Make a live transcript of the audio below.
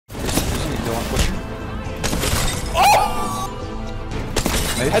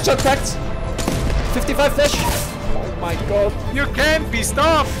Headshot cracked. 55 flash. Oh my god. You can't be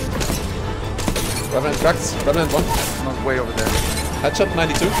stopped! Revenant cracked. Revenant 1. Not way over there. Headshot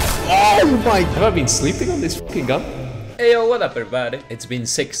 92. Oh my. Have I been sleeping on this fucking gun? Hey yo, what up everybody? It's been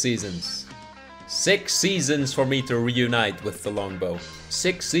 6 seasons. 6 seasons for me to reunite with the Longbow.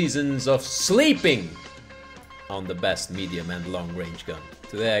 6 seasons of sleeping on the best medium and long range gun.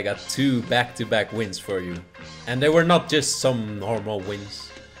 Today I got 2 back-to-back wins for you. And they were not just some normal wins.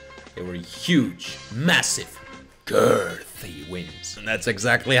 They were huge, massive, girthy wins. And that's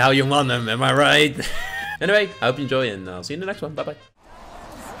exactly how you want them, am I right? Anyway, I hope you enjoy and I'll see you in the next one. Bye bye.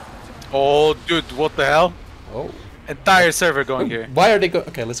 Oh, dude, what the hell? Oh. Entire server going here. Why are they go?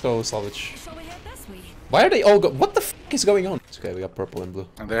 Okay, let's go salvage. Why are they all go? What the f is going on? It's okay, we got purple and blue.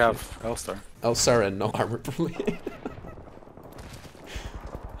 And they have L-Star. L-Star and no armor, probably.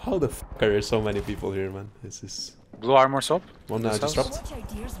 How the f are there so many people here, man? This is... Blue armor swap? One just dropped.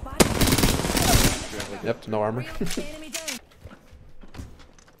 Yep, no armor.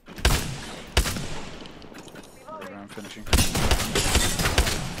 I'm finishing.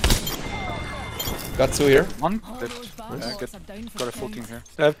 Got 2 here. One. Got a full team here.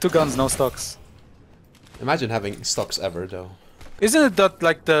 I have 2 guns, no stocks. Imagine having stocks ever, though. Isn't it that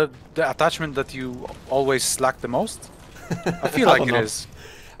like the attachment that you always lack the most? I feel like it is.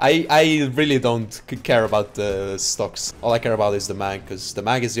 I really don't care about the stocks. All I care about is the mag, because the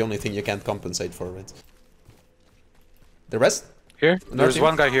mag is the only thing you can't compensate for, right? The rest? Here? There's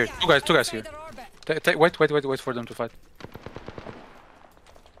one guy here. Two guys here. Wait for them to fight.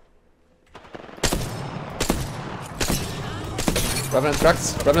 Revenant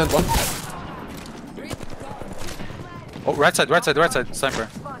cracked. Revenant 1. Oh, right side, sniper.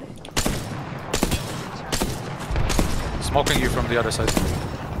 Smoking you from the other side.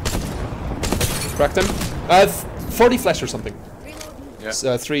 Cracked him. 40 flash or something.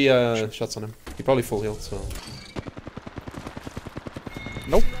 Yeah. 3 shots on him. He probably full healed, so...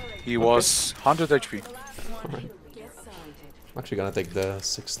 Nope. He was 100 HP. Alright. I'm actually gonna take the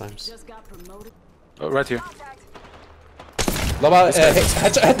 6 times. Oh, right here. Lava,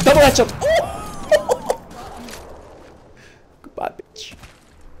 headshot, double headshot! Oh! Goodbye, bitch.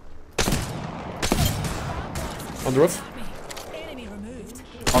 On the roof.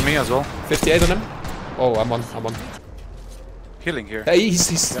 On me as well. 58 on him. Oh, I'm on. Healing here. Hey,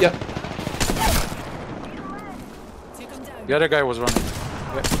 he's yeah. The other guy was running.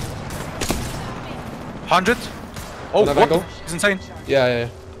 Yeah. 100? Oh, what? Angle. He's insane. Yeah.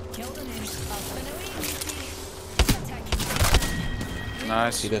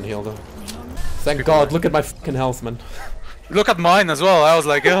 Nice. He didn't heal though. Thank God, look at my fucking health, man. Look at mine as well. I was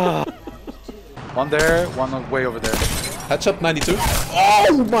like, ugh. One there, one way over there. Headshot 92.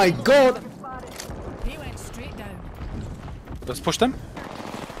 Oh my God! Let's push them.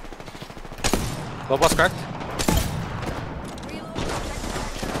 Lob was cracked.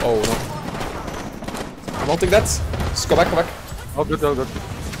 Oh no. I'm ulting that. Just go back. Oh good.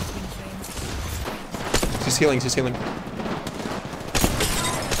 She's healing.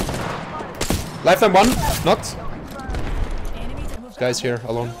 Lifetime 1. Knocked. This guy's here,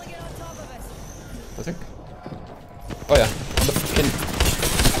 alone. I think. Oh yeah. On the fucking...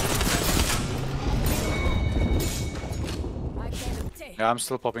 Yeah, I'm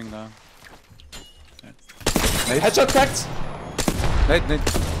still popping the... Headshot cracked! Nade.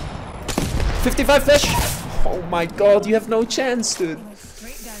 55 flash! Oh my God, you have no chance, dude.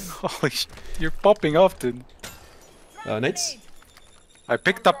 Holy sh... You're popping off, dude. Nades? I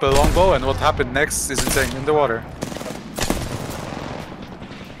picked up a longbow and what happened next is insane. In the water.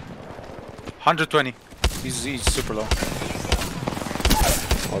 120. He's super low.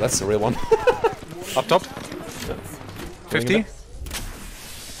 Oh, that's the real one. Up top. 50.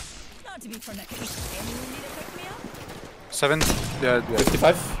 7. Yeah.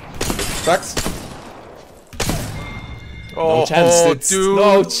 55. Cracked. Oh, no chance, dude.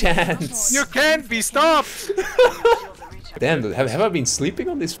 No chance. You can't be stopped. Damn, dude, have I been sleeping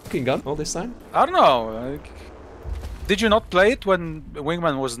on this fucking gun all this time? I don't know. Did you not play it when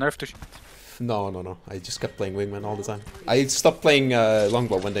Wingman was nerfed to shit? No. I just kept playing Wingman all the time. I stopped playing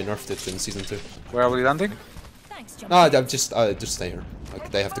Longbow when they nerfed it in season 2. Where are we landing? No, I'm just stay here.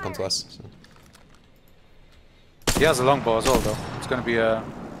 Like, they have to come to us. So. He has a longbow as well, though. It's gonna be a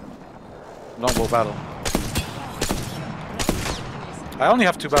longbow battle. I only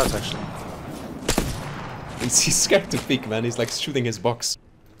have 2 bats actually. He's scared to peek, man. He's like shooting his box.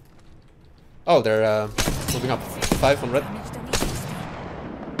 Oh, they're moving up. 5 on red.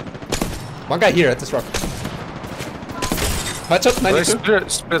 One guy here at this rock. Headshot 92. They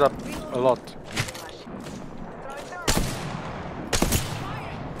split up a lot.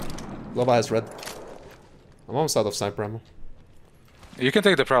 Lava has red. I'm almost out of sniper ammo. You can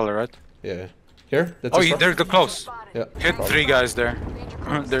take the prowler, right? Yeah. Here? That's Oh, his they're close. Yeah. Hit 3 guys there.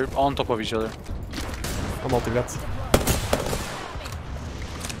 They're on top of each other. I'm ulting that.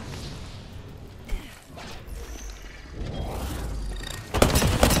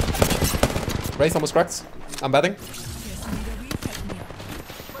 Wraith almost cracked. I'm batting.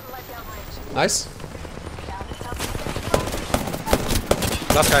 Nice.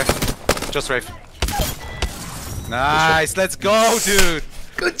 Last guy. Just Wraith. Nice, let's go, dude!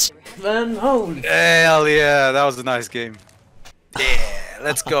 Good man, holy. Hell yeah, that was a nice game. Yeah,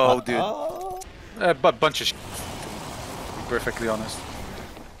 let's go, dude. But bunch of shit, to be perfectly honest.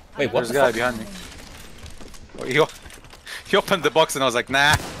 Wait, what There's a the guy fuck? behind me. Oh, he opened the box and I was like,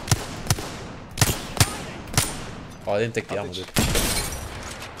 nah. Oh, I didn't take the ammo, dude.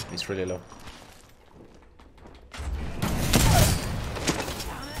 He's really low.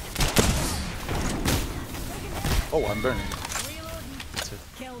 Oh, I'm burning.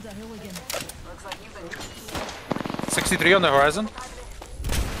 63 on the horizon.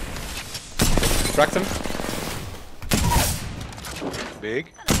 Cracked him.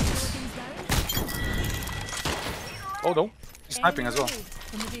 Big. Oh no, he's sniping as well.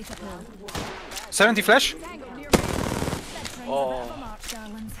 70 flash. Oh.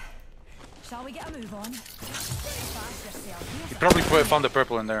 Shall we get a move on? He probably found the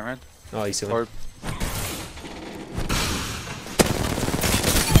purple in there, right? Oh, he's healing. Or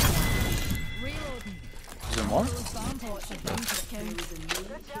is there more?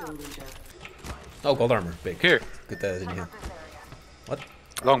 Oh, gold armor. Big. Here, Good that I didn't heal. What?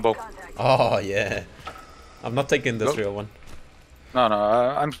 longbow. Oh, yeah. I'm not taking the Nope. 301.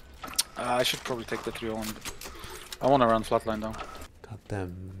 No, I should probably take the 301. But I want to run flatline down. God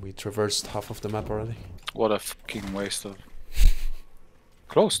damn, we traversed half of the map already. What a fucking waste of.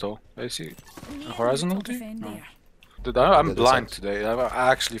 Close though. I see. A horizon ulti? No. Dude, I'm Yeah, blind that's today. I'm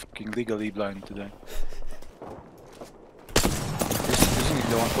actually fucking legally blind today. Isn't he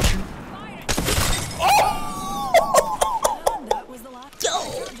the one pushing? That was the last.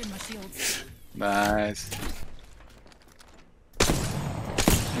 Charging my shields. Nice.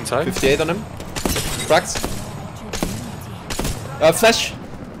 Inside? 58 on him. Cracked. Flash.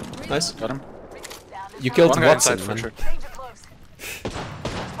 Nice. Got him. You killed One guy Watson, inside for man. sure.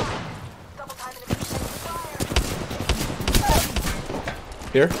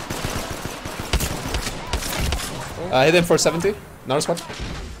 Here. Hit him for 70. Another squad.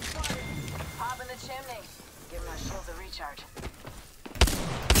 Pop in the chimney. Give my shields a recharge.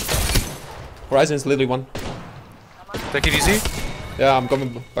 Horizon is literally one. Take it easy. Yeah, I'm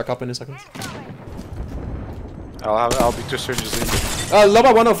coming back up in a second. I'll be 2 surges in.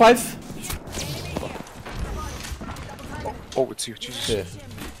 Loba 105. Oh, it's you, Jesus. Yeah.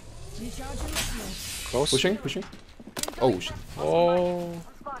 Close. Pushing, pushing. Oh shit. Oh.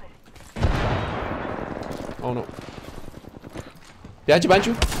 Oh no. Behind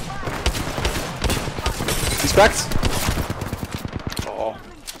you. He's cracked. Oh.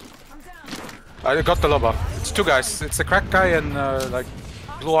 I got the loba. It's 2 guys. It's a crack guy and like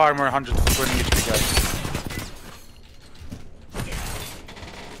blue armor 120 HP guy.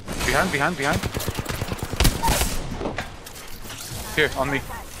 Behind. Here, on me.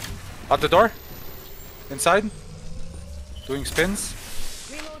 At the door. Inside. Doing spins.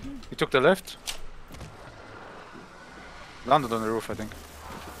 He took the left. Landed on the roof, I think.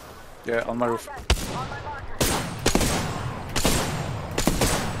 Yeah, on my roof.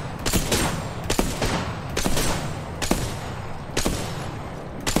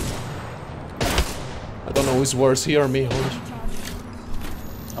 I don't know who's worse, he or me. Holy shit.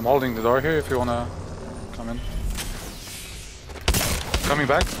 I'm holding the door here if you wanna come in. Coming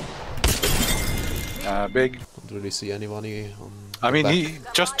back. Big. Don't really see anybody on I the mean, back. he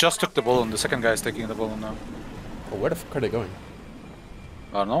just took the bullet. The second guy is taking the bullet now. Oh, where the fuck are they going?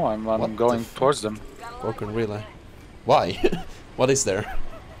 I don't know. What I'm the going towards them. Broken relay. Why? What is there?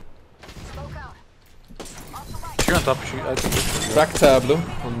 She on top. I think. Cracked blue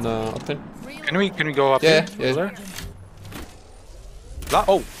on Octane. Can we go up? Yeah, here? yeah. There?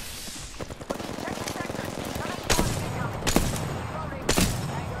 Oh.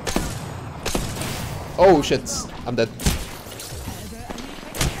 Oh shit, I'm dead.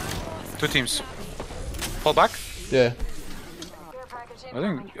 2 teams. Fall back. Yeah. I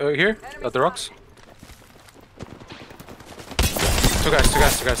think here at the rocks. 2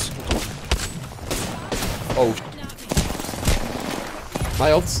 guys. Oh.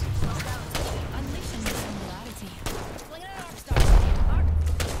 My ults.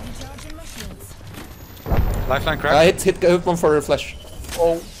 Lifeline crack. Hit one for a flash.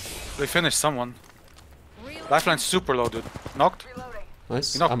 Oh. They finished someone. Reloading. Lifeline's super low, dude. Knocked. Reloading.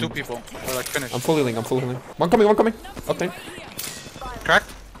 Nice. He knocked 2 people. They're like finished. I'm full healing, I'm full healing. One coming, one coming. Up there.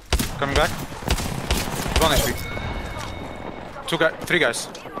 Cracked. Coming back. 1 HP. 3 guys.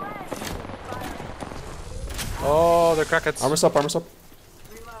 Oh, they're crackheads. Armor's up, armor's up.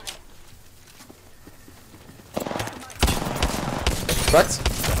 Reloading. Cracked.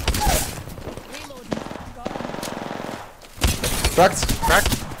 Reloading. Got him. Cracked.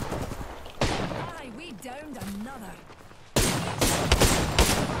 Cracked. Aye, we downed another.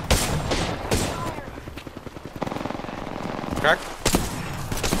 Cracked.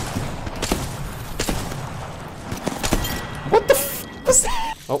 What the f was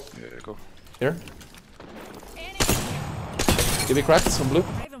that? Oh, Yeah, go. here. Enemy. Give me cracked, some blue.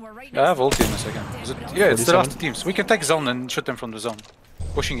 Raven, we're right Yeah, I have next ulti in a second. Is it? Yeah, it's the 47. last teams. We can take zone and shoot them from the zone.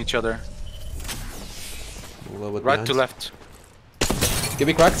 Pushing each other. A little bit Right to behind. left. Give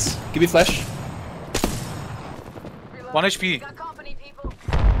me cracked. Give me flash. Reloading. 1 HP. Got company, people.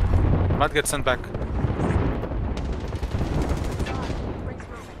 Might get sent back. Rings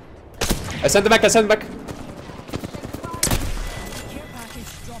moving. I send them back, I send them back. Care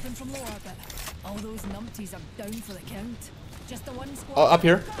package dropping from low orbit. All those numpties are down for the count. Just the one squad. Oh, up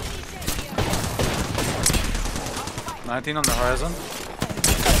here. 19 on the horizon.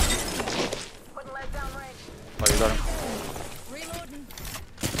 Putting lead down range. Oh, you got him. Reloading.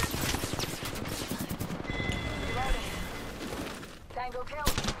 Reloading. Tango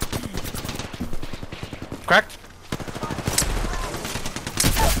killed. Cracked.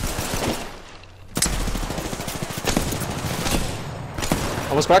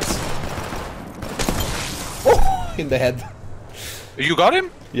 Almost cracked. Oh, in the head. You got him?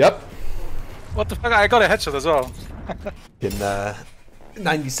 Yep. What the fuck? I got a headshot as well. In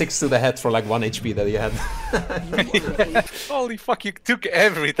 96 to the head for like 1 HP that he had. Holy fuck, you took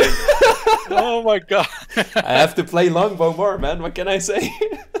everything. Oh my god. I have to play Longbow more, man. What can I say?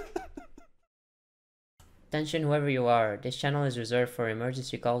 Attention whoever you are, this channel is reserved for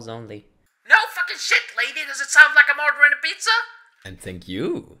emergency calls only. No fucking shit, lady. Does it sound like I'm ordering a pizza? And thank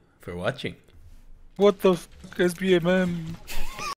you for watching. What the fuck is BMM?